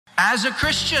As a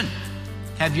Christian,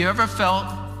 have you ever felt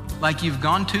like you've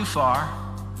gone too far,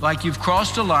 like you've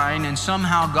crossed a line and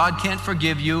somehow God can't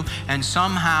forgive you and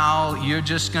somehow you're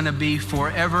just gonna be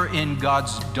forever in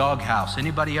God's doghouse?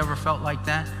 Anybody ever felt like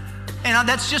that? And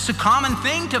that's just a common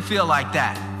thing to feel like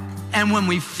that. And when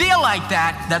we feel like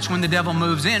that, that's when the devil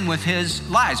moves in with his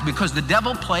lies, because the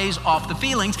devil plays off the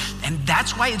feelings, and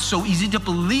that's why it's so easy to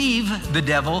believe the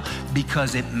devil,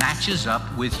 because it matches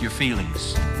up with your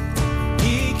feelings.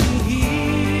 He can heal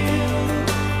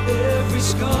every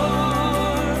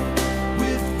scar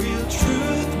with real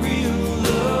truth, real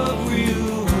love,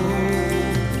 real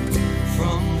hope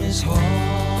from his heart.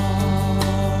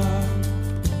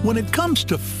 When it comes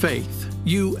to faith,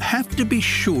 you have to be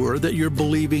sure that you're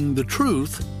believing the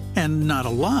truth and not a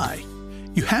lie.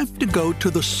 You have to go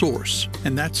to the source,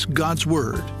 and that's God's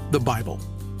Word, the Bible.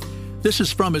 This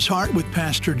is From His Heart with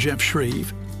Pastor Jeff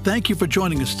Shreve. Thank you for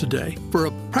joining us today for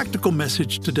a practical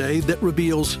message today that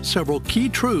reveals several key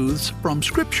truths from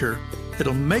Scripture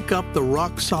that'll make up the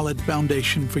rock-solid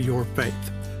foundation for your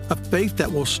faith. A faith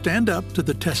that will stand up to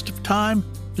the test of time,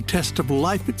 the test of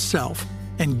life itself,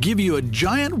 and give you a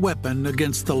giant weapon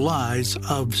against the lies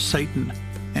of Satan.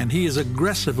 And he is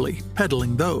aggressively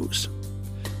peddling those.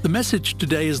 The message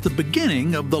today is the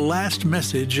beginning of the last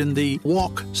message in the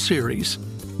Walk series.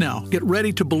 Now, get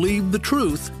ready to believe the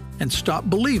truth and stop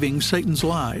believing Satan's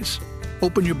lies.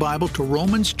 Open your Bible to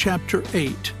Romans chapter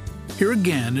 8. Here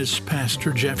again is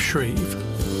Pastor Jeff Shreve.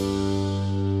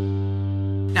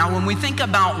 Now, when we think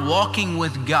about walking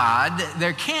with God,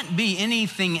 there can't be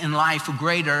anything in life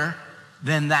greater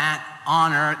than that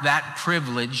honor, that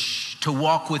privilege to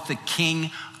walk with the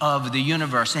King of the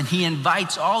universe. And he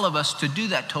invites all of us to do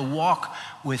that, to walk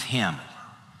with him,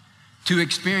 to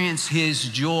experience his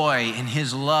joy and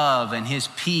his love and his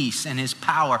peace and his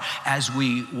power as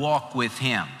we walk with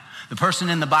him. The person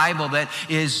in the Bible that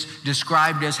is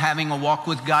described as having a walk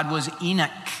with God was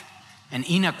Enoch. And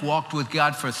Enoch walked with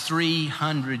God for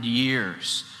 300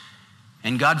 years.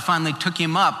 And God finally took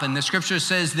him up. And the scripture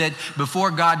says that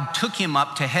before God took him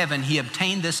up to heaven, he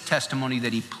obtained this testimony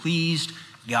that he pleased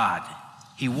God.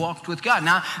 He walked with God.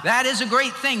 Now, that is a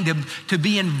great thing, to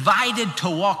be invited to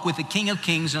walk with the King of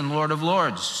Kings and Lord of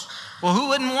Lords. Well, who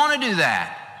wouldn't want to do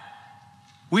that?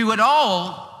 We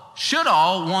should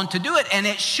all want to do it. And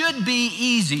it should be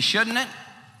easy, shouldn't it?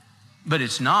 But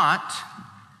it's not.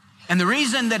 And the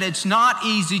reason that it's not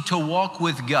easy to walk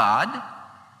with God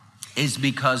is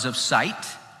because of sight.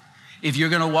 If you're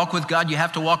going to walk with God, you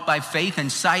have to walk by faith,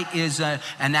 and sight is an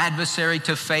adversary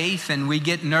to faith, and we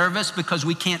get nervous because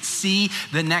we can't see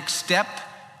the next step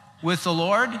with the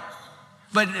Lord.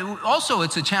 But also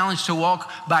it's a challenge to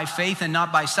walk by faith and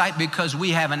not by sight, because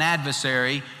we have an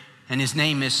adversary, and his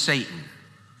name is Satan.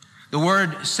 The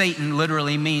word Satan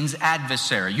literally means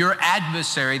adversary. Your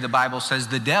adversary, the Bible says,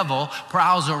 the devil,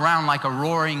 prowls around like a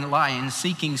roaring lion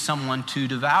seeking someone to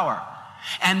devour.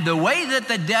 And the way that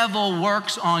the devil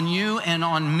works on you and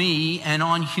on me and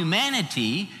on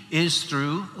humanity is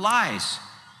through lies.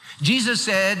 Jesus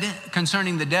said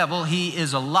concerning the devil, he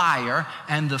is a liar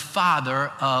and the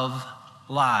father of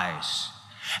lies.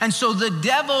 And so the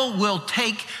devil will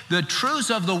take the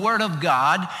truths of the Word of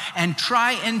God and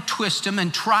try and twist them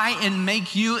and try and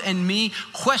make you and me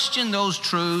question those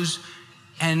truths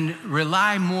and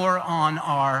rely more on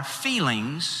our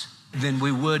feelings than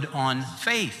we would on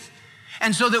faith.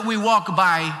 And so that we walk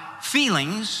by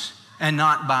feelings and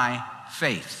not by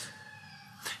faith.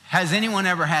 Has anyone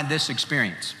ever had this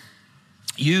experience?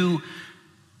 You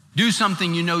do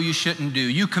something you know you shouldn't do.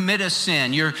 You commit a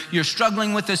sin. You're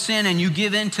struggling with a sin, and you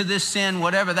give in to this sin,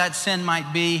 whatever that sin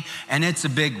might be, and it's a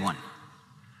big one.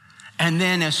 And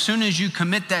then as soon as you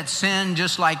commit that sin,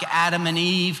 just like Adam and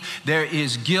Eve, there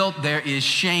is guilt, there is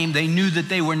shame. They knew that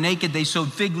they were naked. They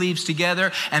sewed fig leaves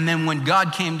together. And then when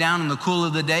God came down in the cool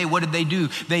of the day, what did they do?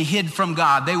 They hid from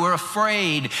God. They were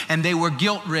afraid, and they were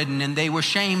guilt-ridden, and they were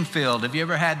shame-filled. Have you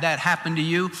ever had that happen to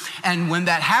you? And when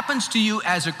that happens to you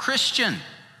as a Christian,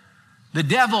 the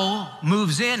devil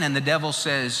moves in, and the devil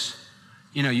says,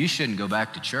 you shouldn't go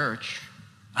back to church.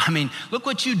 I mean, look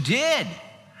what you did.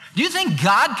 Do you think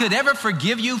God could ever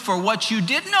forgive you for what you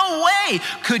did? No way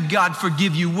could God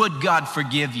forgive you. Would God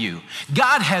forgive you?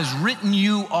 God has written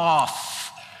you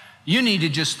off. You need to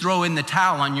just throw in the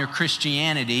towel on your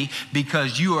Christianity,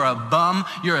 because you are a bum,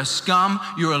 you're a scum,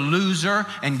 you're a loser,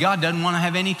 and God doesn't want to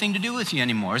have anything to do with you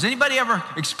anymore. Has anybody ever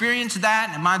experienced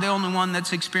that? Am I the only one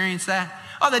that's experienced that?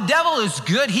 Oh, the devil is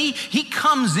good. He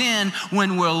comes in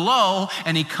when we're low,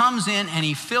 and he comes in and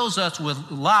he fills us with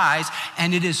lies,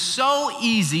 and it is so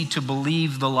easy to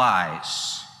believe the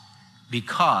lies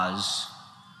because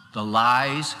the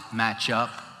lies match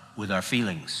up with our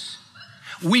feelings.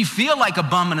 We feel like a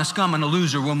bum and a scum and a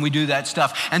loser when we do that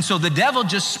stuff. And so the devil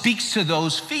just speaks to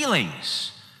those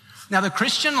feelings. Now, the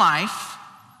Christian life,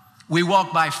 we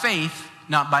walk by faith,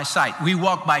 not by sight. We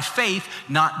walk by faith,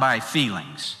 not by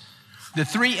feelings. The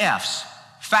 3 F's,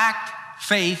 fact,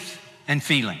 faith, and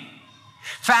feeling.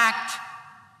 Fact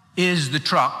is the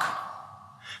truck.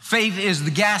 Faith is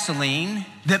the gasoline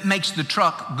that makes the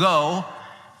truck go.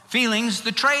 Feelings,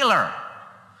 the trailer.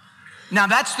 Now,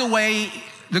 that's the way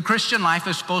the Christian life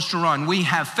is supposed to run. We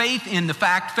have faith in the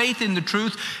fact, faith in the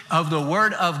truth of the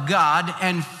Word of God,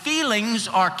 and feelings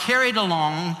are carried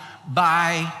along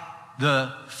by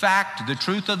the fact, the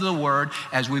truth of the Word,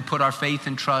 as we put our faith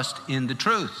and trust in the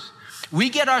truth. We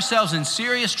get ourselves in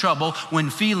serious trouble when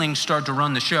feelings start to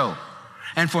run the show.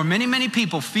 And for many, many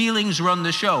people, feelings run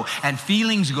the show. And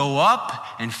feelings go up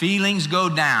and feelings go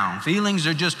down. Feelings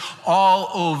are just all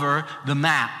over the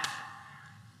map.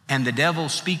 And the devil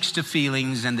speaks to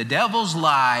feelings, and the devil's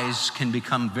lies can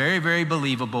become very, very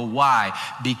believable. Why?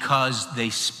 Because they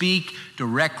speak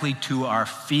directly to our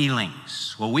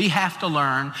feelings. Well, we have to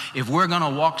learn, if we're going to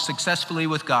walk successfully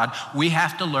with God, we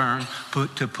have to learn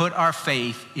to put our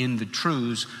faith in the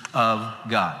truths of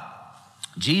God.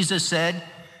 Jesus said,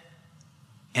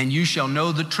 "And you shall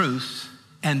know the truth,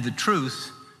 and the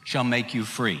truth shall make you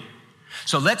free."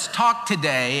 So let's talk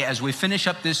today, as we finish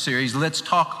up this series, let's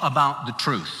talk about the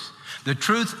truth. The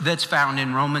truth that's found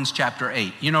in Romans chapter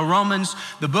 8. You know, Romans,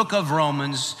 the book of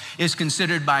Romans, is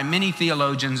considered by many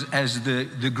theologians as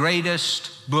the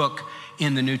greatest book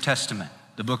in the New Testament,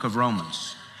 the book of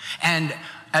Romans. And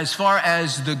as far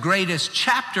as the greatest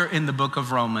chapter in the book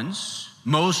of Romans,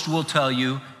 most will tell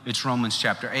you it's Romans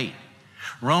chapter 8.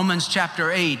 Romans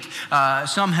chapter 8,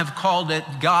 some have called it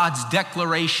God's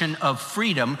declaration of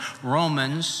freedom.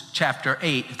 Romans chapter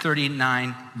 8,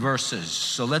 39 verses.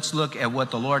 So let's look at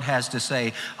what the Lord has to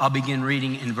say. I'll begin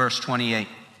reading in verse 28.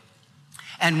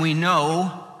 "And we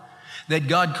know that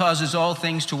God causes all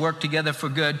things to work together for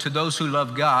good to those who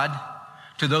love God,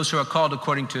 to those who are called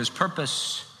according to his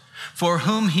purpose. For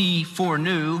whom he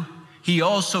foreknew, he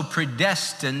also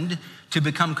predestined to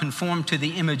become conformed to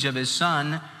the image of his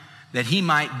Son, that he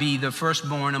might be the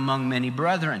firstborn among many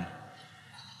brethren.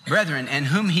 And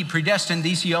whom he predestined,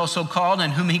 these he also called,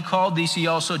 and whom he called, these he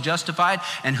also justified,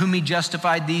 and whom he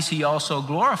justified, these he also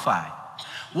glorified.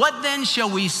 What then shall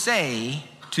we say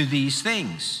to these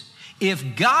things?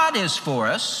 If God is for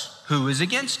us, who is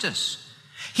against us?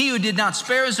 He who did not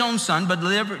spare his own Son, but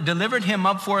delivered him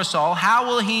up for us all, how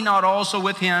will he not also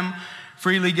with him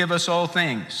freely give us all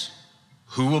things?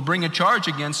 Who will bring a charge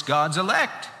against God's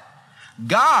elect?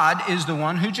 God is the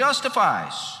one who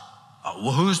justifies.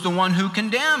 Well, who's the one who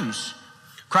condemns?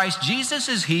 Christ Jesus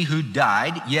is he who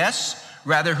died, yes,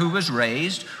 rather who was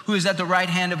raised, who is at the right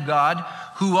hand of God,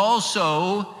 who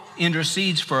also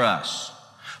intercedes for us.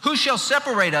 Who shall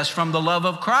separate us from the love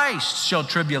of Christ? Shall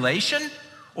tribulation,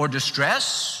 or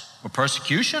distress, or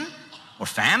persecution, or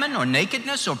famine, or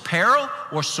nakedness, or peril,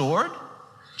 or sword?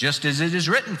 Just as it is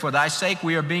written, for thy sake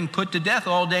we are being put to death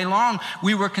all day long.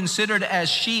 We were considered as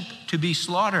sheep to be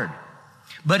slaughtered.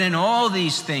 But in all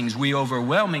these things we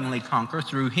overwhelmingly conquer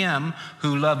through him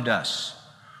who loved us.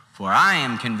 For I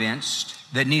am convinced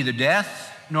that neither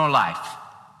death nor life,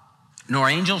 nor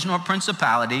angels nor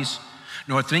principalities,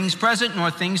 nor things present nor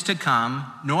things to come,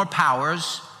 nor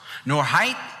powers, nor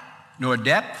height, nor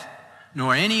depth,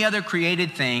 nor any other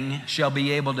created thing shall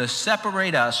be able to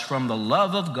separate us from the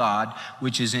love of God,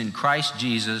 which is in Christ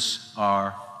Jesus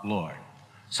our Lord.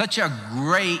 Such a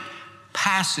great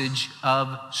passage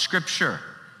of Scripture.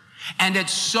 And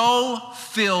it's so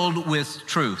filled with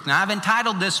truth. Now, I've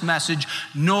entitled this message,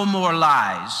 No More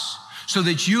Lies, so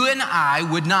that you and I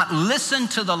would not listen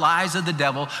to the lies of the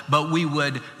devil, but we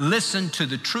would listen to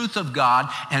the truth of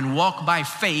God and walk by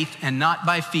faith and not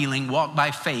by feeling, walk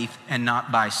by faith and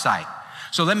not by sight.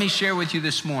 So let me share with you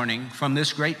this morning from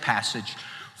this great passage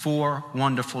 4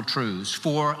 wonderful truths,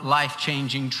 4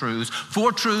 life-changing truths,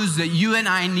 4 truths that you and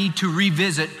I need to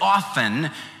revisit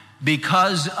often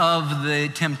because of the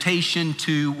temptation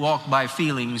to walk by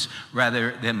feelings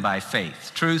rather than by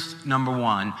faith. Truth number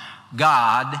 1,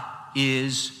 God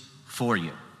is for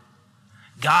you.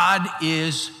 God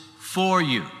is for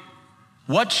you.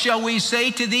 What shall we say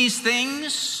to these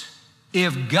things?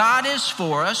 If God is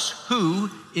for us, who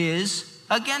is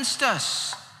against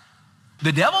us?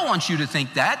 The devil wants you to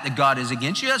think that God is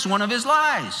against you. That's one of his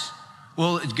lies.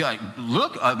 Well, God,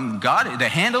 look, God, the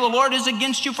hand of the Lord is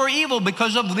against you for evil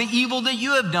because of the evil that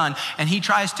you have done. And he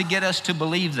tries to get us to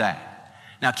believe that.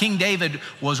 Now, King David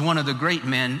was one of the great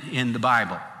men in the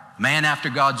Bible, man after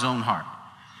God's own heart.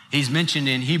 He's mentioned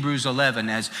in Hebrews 11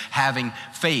 as having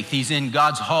faith. He's in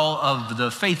God's hall of the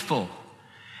faithful.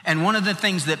 And one of the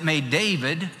things that made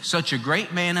David such a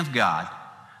great man of God,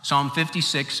 Psalm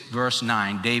 56, verse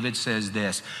 9, David says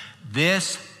this,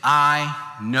 "This I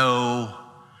know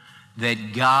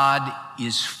that God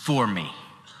is for me."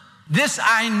 This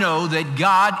I know that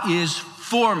God is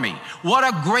for me. What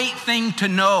a great thing to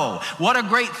know. What a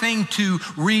great thing to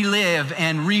relive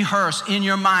and rehearse in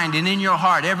your mind and in your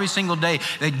heart every single day,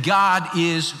 that God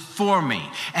is for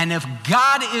me. And if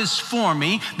God is for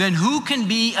me, then who can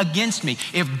be against me?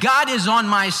 If God is on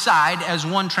my side, as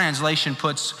one translation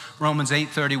puts Romans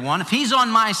 8:31, if he's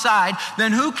on my side,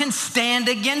 then who can stand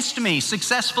against me,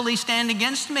 successfully stand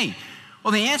against me?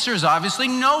 Well, the answer is obviously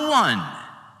no one,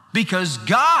 because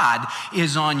God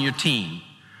is on your team.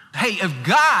 Hey, if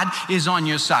God is on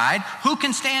your side, who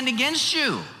can stand against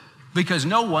you? Because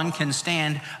no one can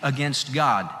stand against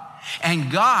God.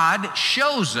 And God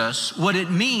shows us what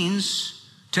it means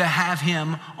to have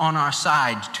him on our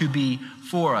side, to be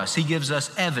for us. He gives us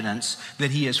evidence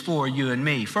that he is for you and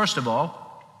me. First of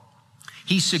all,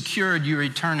 he secured your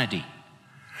eternity.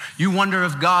 You wonder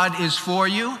if God is for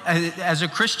you as a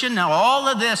Christian? Now, all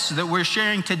of this that we're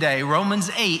sharing today, Romans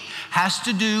 8, has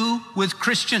to do with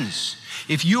Christians.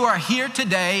 If you are here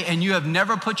today and you have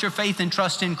never put your faith and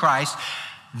trust in Christ,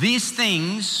 these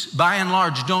things, by and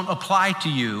large, don't apply to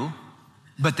you,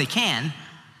 but they can,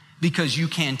 because you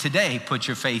can today put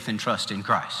your faith and trust in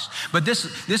Christ. But this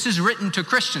is written to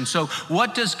Christians. So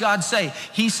what does God say?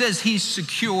 He says he's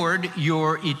secured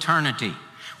your eternity.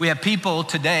 We have people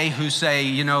today who say,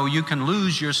 you can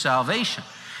lose your salvation.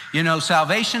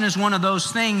 Salvation is one of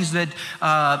those things that,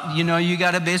 you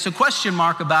got to base a question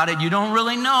mark about it. You don't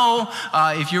really know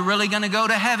if you're really going to go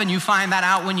to heaven. You find that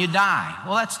out when you die.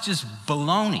 Well, that's just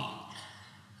baloney.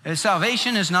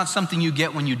 Salvation is not something you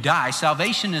get when you die.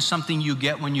 Salvation is something you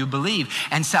get when you believe.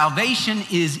 And salvation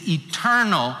is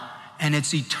eternal, and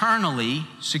it's eternally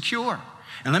secure.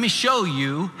 And let me show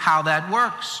you how that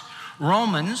works.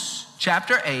 Romans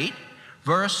chapter 8,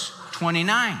 verse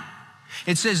 29.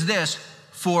 It says this,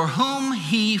 "For whom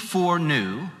he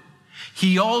foreknew,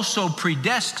 he also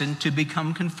predestined to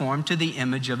become conformed to the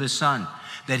image of his Son,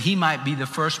 that he might be the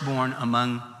firstborn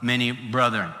among many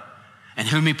brethren. And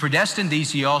whom he predestined,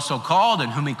 these he also called,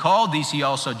 and whom he called, these he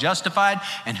also justified,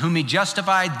 and whom he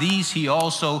justified, these he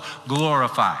also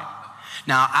glorified."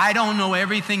 Now, I don't know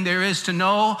everything there is to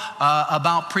know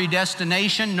about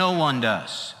predestination. No one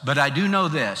does. But I do know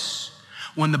this.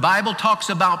 When the Bible talks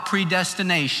about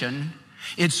predestination,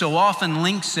 it so often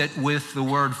links it with the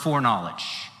word foreknowledge.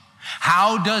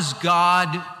 How does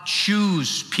God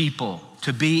choose people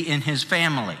to be in his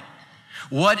family?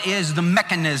 What is the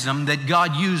mechanism that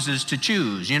God uses to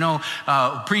choose?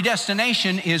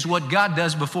 Predestination is what God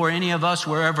does before any of us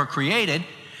were ever created.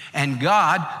 And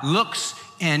God looks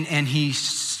and he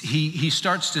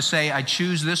starts to say, I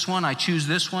choose this one,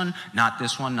 not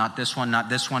this one, not this one, not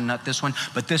this one,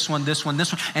 but this one, this one,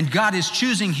 this one. And God is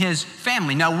choosing his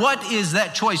family. Now, what is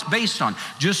that choice based on?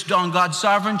 Just on God's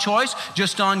sovereign choice?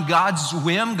 Just on God's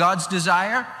whim, God's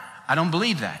desire? I don't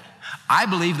believe that. I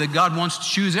believe that God wants to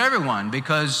choose everyone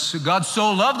because God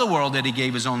so loved the world that he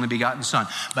gave his only begotten Son.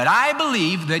 But I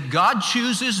believe that God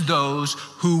chooses those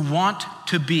who want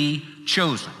to be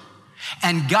chosen.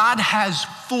 And God has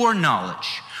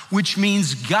foreknowledge, which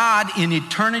means God in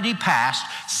eternity past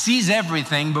sees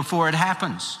everything before it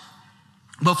happens.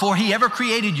 Before he ever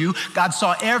created you, God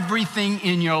saw everything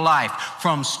in your life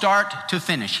from start to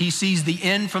finish. He sees the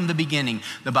end from the beginning,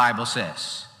 the Bible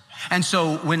says. And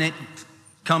so when it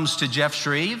comes to Jeff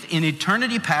Shreve, in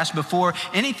eternity past, before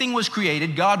anything was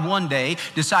created, God one day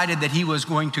decided that he was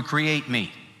going to create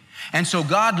me. And so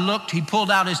God looked, he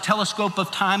pulled out his telescope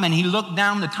of time and he looked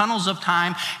down the tunnels of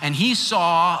time and he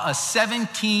saw a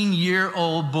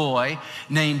 17-year-old boy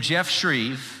named Jeff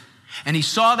Shreve. And he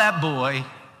saw that boy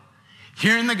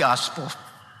hearing the gospel.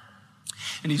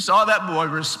 And he saw that boy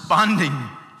responding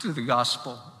to the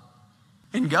gospel.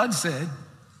 And God said,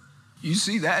 you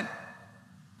see that?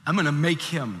 I'm going to make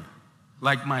him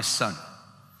like my son.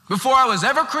 Before I was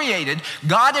ever created,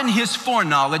 God in his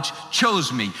foreknowledge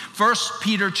chose me. 1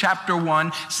 Peter chapter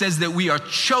 1 says that we are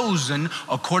chosen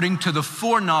according to the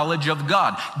foreknowledge of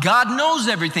God. God knows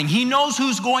everything. He knows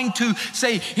who's going to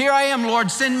say, here I am,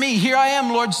 Lord, send me. Here I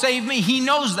am, Lord, save me. He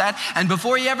knows that. And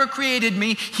before he ever created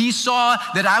me, he saw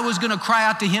that I was going to cry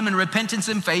out to him in repentance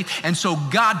and faith. And so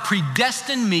God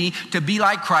predestined me to be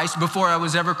like Christ before I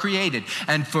was ever created.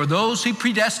 And for those he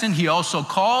predestined, he also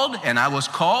called, and I was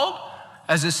called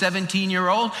as a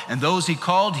 17-year-old, and those he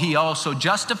called, he also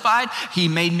justified. He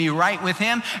made me right with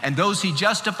him, and those he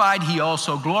justified, he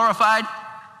also glorified.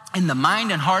 In the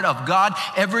mind and heart of God,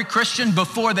 every Christian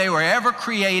before they were ever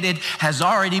created has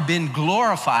already been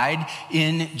glorified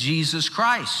in Jesus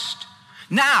Christ.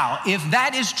 Now, if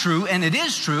that is true, and it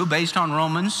is true based on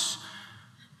Romans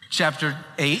chapter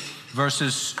 8,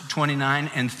 verses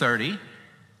 29 and 30,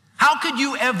 how could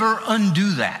you ever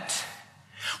undo that?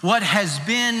 What has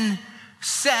been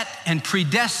set and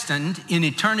predestined in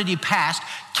eternity past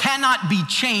cannot be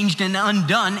changed and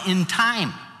undone in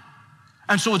time.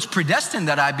 And so it's predestined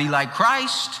that I be like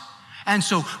Christ. And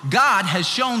so God has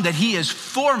shown that he is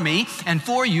for me and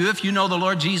for you if you know the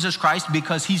Lord Jesus Christ,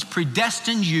 because he's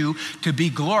predestined you to be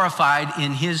glorified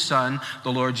in his Son,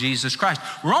 the Lord Jesus Christ.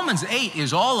 Romans 8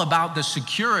 is all about the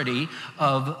security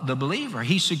of the believer.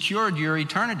 He secured your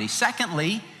eternity.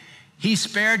 Secondly, he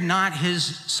spared not his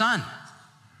Son.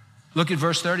 Look at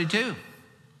verse 32.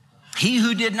 He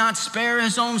who did not spare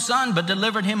his own Son, but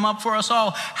delivered him up for us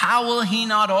all, how will he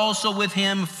not also with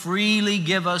him freely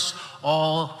give us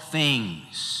all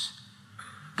things?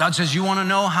 God says, you want to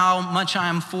know how much I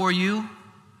am for you?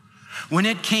 When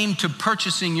it came to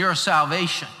purchasing your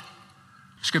salvation,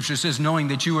 Scripture says, knowing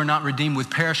that you were not redeemed with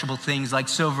perishable things like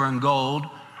silver and gold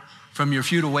from your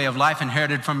futile way of life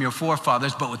inherited from your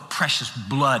forefathers, but with precious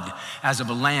blood as of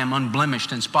a lamb,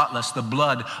 unblemished and spotless, the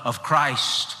blood of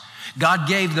Christ. God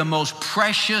gave the most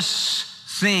precious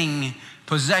thing,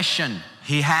 possession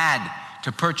he had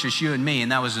to purchase you and me,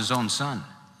 and that was his own Son.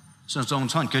 So his own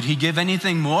Son. Could he give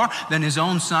anything more than his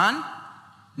own Son?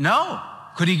 No.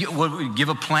 Could he give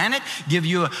a planet, give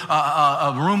you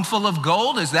a room full of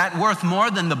gold? Is that worth more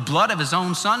than the blood of his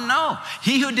own Son? No.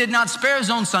 He who did not spare his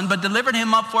own Son, but delivered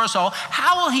him up for us all,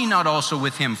 how will he not also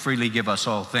with him freely give us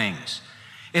all things?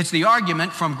 It's the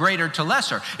argument from greater to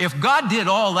lesser. If God did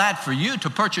all that for you to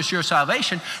purchase your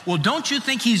salvation, well, don't you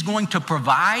think he's going to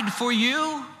provide for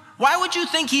you? Why would you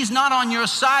think he's not on your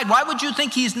side? Why would you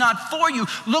think he's not for you?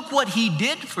 Look what he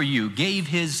did for you, gave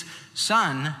his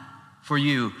Son for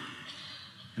you.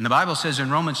 And the Bible says in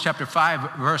Romans chapter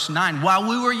 5, verse 9, while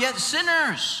we were yet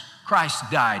sinners, Christ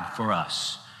died for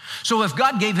us. So if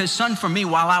God gave his Son for me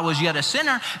while I was yet a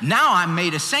sinner, now I'm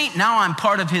made a saint, now I'm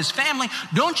part of his family,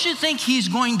 don't you think he's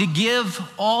going to give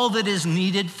all that is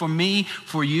needed for me,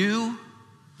 for you,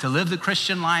 to live the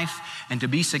Christian life and to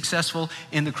be successful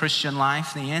in the Christian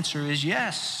life? The answer is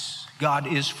yes. God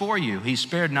is for you. He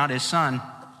spared not his Son.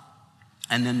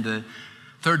 And then the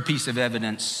third piece of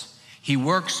evidence, he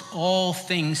works all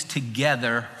things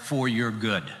together for your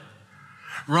good.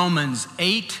 Romans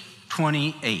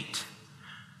 8:28.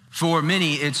 For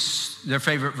many, it's their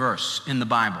favorite verse in the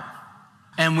Bible.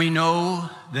 And we know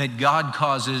that God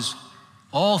causes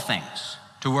all things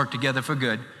to work together for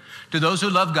good to those who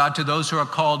love God, to those who are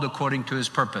called according to his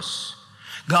purpose.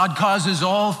 God causes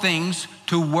all things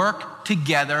to work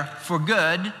together for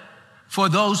good for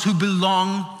those who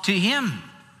belong to him.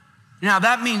 Now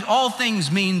that means all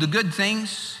things mean the good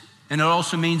things, and it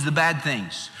also means the bad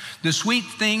things, the sweet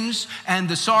things and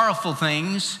the sorrowful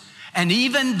things, and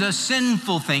even the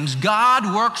sinful things.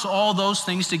 God works all those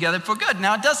things together for good.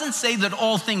 Now, it doesn't say that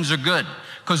all things are good,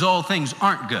 because all things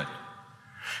aren't good.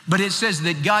 But it says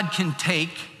that God can take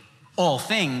all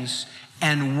things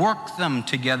and work them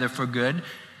together for good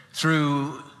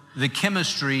through the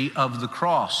chemistry of the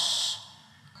cross.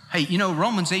 Hey, you know,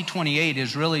 Romans 8:28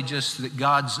 is really just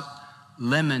God's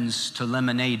lemons to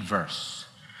lemonade verse.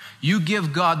 You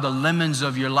give God the lemons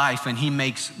of your life and he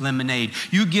makes lemonade.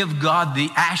 You give God the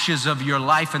ashes of your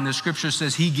life and the Scripture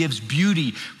says he gives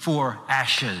beauty for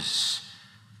ashes.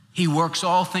 He works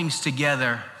all things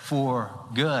together for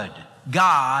good.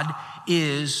 God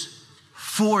is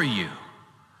for you.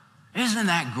 Isn't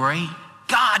that great?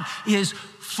 God is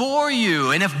for you.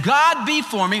 And if God be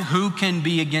for me, who can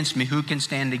be against me? Who can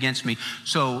stand against me?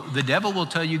 So the devil will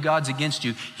tell you God's against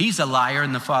you. He's a liar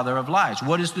and the father of lies.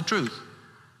 What is the truth?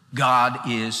 God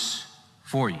is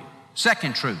for you.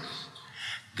 Second truth,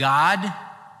 God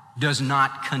does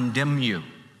not condemn you.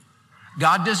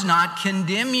 God does not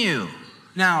condemn you.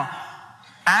 Now,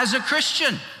 as a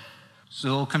Christian, it's a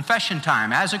little confession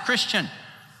time. As a Christian,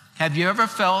 have you ever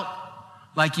felt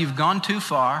like you've gone too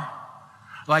far,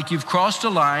 like you've crossed a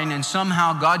line and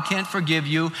somehow God can't forgive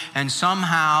you and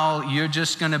somehow you're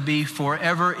just going to be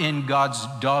forever in God's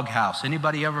doghouse?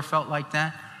 Anybody ever felt like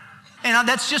that? And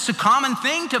that's just a common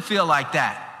thing to feel like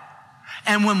that.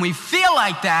 And when we feel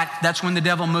like that, that's when the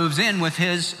devil moves in with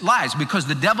his lies, because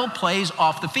the devil plays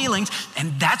off the feelings.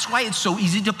 And that's why it's so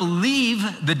easy to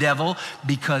believe the devil,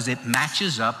 because it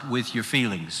matches up with your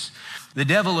feelings. The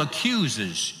devil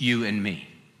accuses you and me.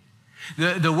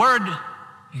 The word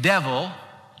devil,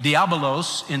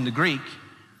 diabolos in the Greek,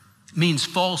 means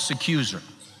false accuser.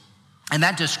 And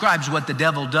that describes what the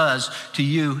devil does to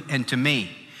you and to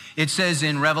me. It says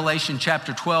in Revelation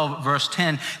chapter 12, verse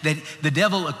 10, that the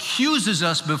devil accuses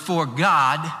us before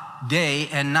God day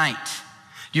and night.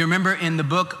 Do you remember in the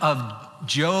book of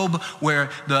Job where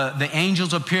the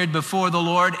angels appeared before the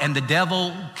Lord and the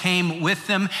devil came with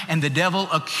them and the devil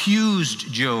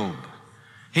accused Job?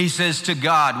 He says to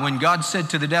God, when God said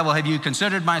to the devil, have you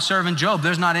considered my servant Job?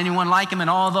 There's not anyone like him in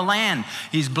all the land.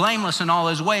 He's blameless in all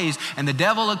his ways. And the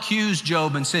devil accused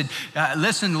Job and said,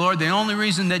 listen, Lord, the only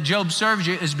reason that Job serves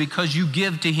you is because you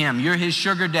give to him. You're his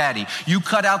sugar daddy. You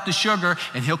cut out the sugar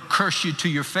and he'll curse you to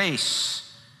your face.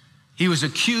 He was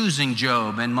accusing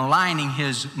Job and maligning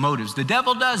his motives. The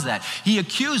devil does that. He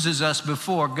accuses us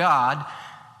before God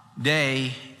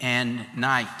day and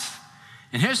night.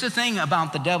 And here's the thing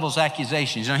about the devil's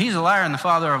accusations. You know, he's a liar and the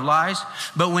father of lies.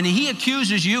 But when he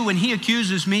accuses you, when he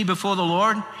accuses me before the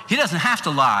Lord, he doesn't have to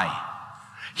lie.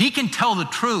 He can tell the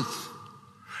truth.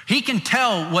 He can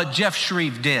tell what Jeff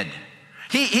Shreve did.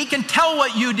 He can tell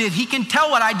what you did. He can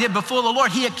tell what I did before the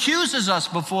Lord. He accuses us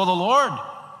before the Lord.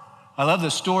 I love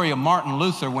the story of Martin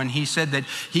Luther when he said that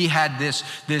he had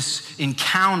this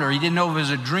encounter. He didn't know if it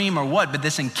was a dream or what, but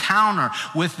this encounter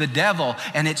with the devil,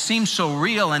 and it seemed so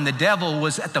real, and the devil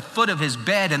was at the foot of his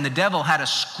bed, and the devil had a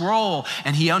scroll,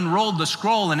 and he unrolled the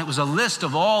scroll, and it was a list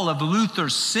of all of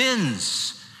Luther's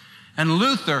sins. And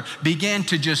Luther began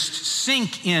to just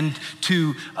sink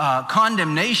into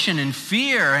condemnation and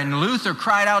fear, and Luther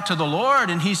cried out to the Lord,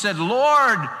 and he said,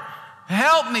 Lord,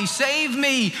 help me, save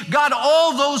me. God,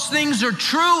 all those things are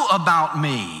true about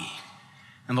me.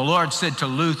 And the Lord said to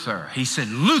Luther, he said,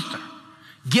 Luther,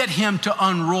 get him to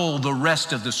unroll the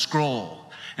rest of the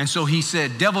scroll. And so he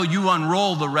said, devil, you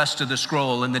unroll the rest of the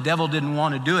scroll. And the devil didn't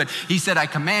want to do it. He said, I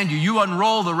command you, you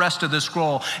unroll the rest of the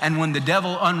scroll. And when the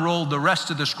devil unrolled the rest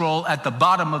of the scroll, at the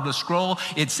bottom of the scroll,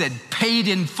 it said, paid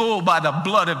in full by the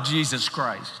blood of Jesus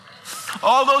Christ.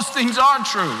 All those things are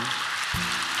true.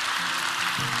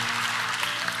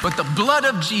 But the blood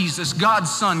of Jesus, God's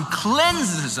Son,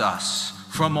 cleanses us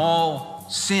from all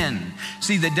sin.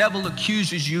 See, the devil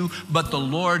accuses you, but the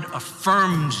Lord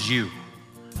affirms you.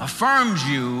 Affirms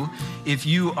you if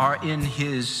you are in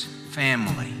his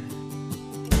family.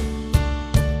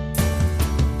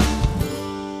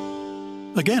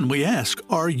 Again, we ask,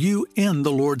 are you in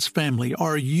the Lord's family?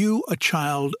 Are you a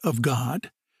child of God?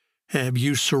 Have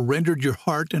you surrendered your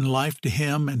heart and life to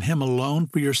him and him alone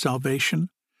for your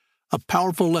salvation? A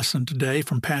powerful lesson today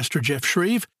from Pastor Jeff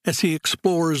Shreve as he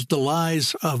explores the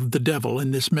lies of the devil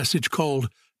in this message called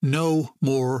No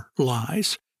More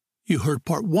Lies. You heard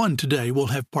part 1 today. We'll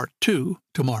have part 2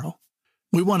 tomorrow.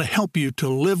 We want to help you to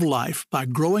live life by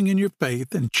growing in your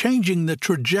faith and changing the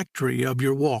trajectory of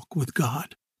your walk with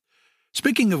God.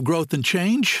 Speaking of growth and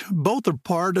change, both are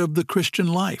part of the Christian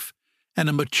life, and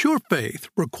a mature faith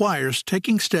requires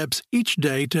taking steps each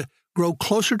day to grow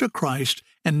closer to Christ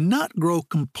and not grow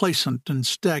complacent and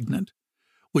stagnant.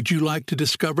 Would you like to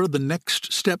discover the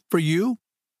next step for you?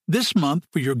 This month,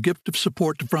 for your gift of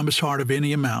support to From His Heart of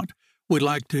any amount, we'd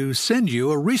like to send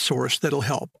you a resource that'll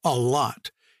help a lot.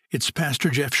 It's Pastor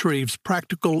Jeff Shreve's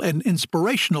practical and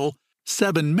inspirational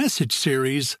 7-message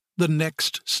series, The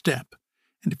Next Step.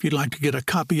 And if you'd like to get a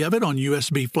copy of it on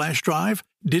USB flash drive,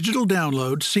 digital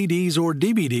download, CDs, or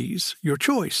DVDs, your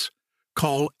choice.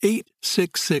 Call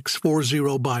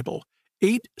 866-40-BIBLE,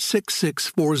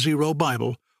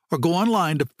 866-40-BIBLE, or go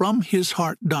online to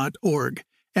FromHisHeart.org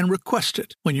and request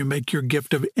it when you make your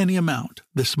gift of any amount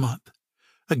this month.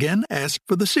 Again, ask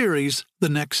for the series, The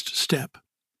Next Step.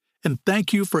 And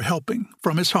thank you for helping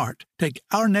From His Heart take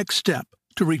our next step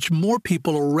to reach more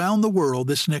people around the world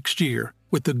this next year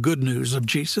with the good news of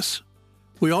Jesus.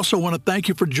 We also want to thank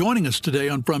you for joining us today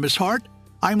on From His Heart.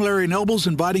 I'm Larry Nobles,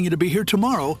 inviting you to be here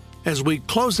tomorrow as we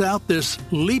close out this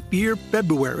leap year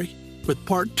February with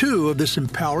part 2 of this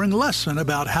empowering lesson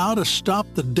about how to stop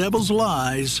the devil's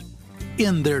lies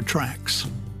in their tracks.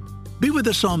 Be with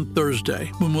us on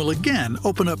Thursday when we'll again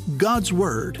open up God's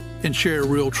Word and share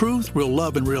real truth, real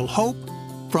love, and real hope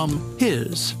from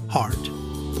His heart.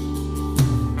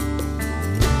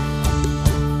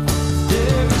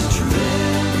 There is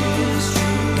truth,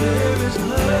 there is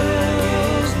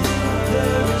love,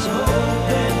 there is hope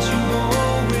that you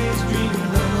always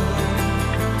dreamed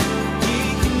of. He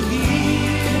can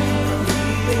heal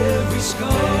every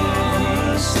scar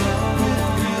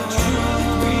with real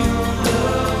truth, real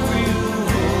love, real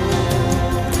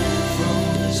hope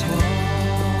from His heart.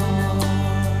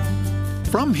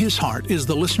 From His Heart is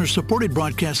the listener-supported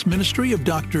broadcast ministry of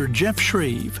Dr. Jeff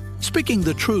Shreve, speaking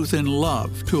the truth in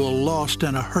love to a lost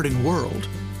and a hurting world.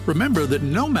 Remember that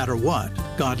no matter what,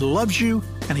 God loves you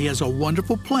and He has a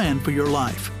wonderful plan for your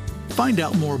life. find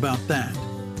out more about that,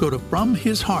 go to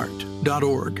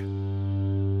FromHisHeart.org.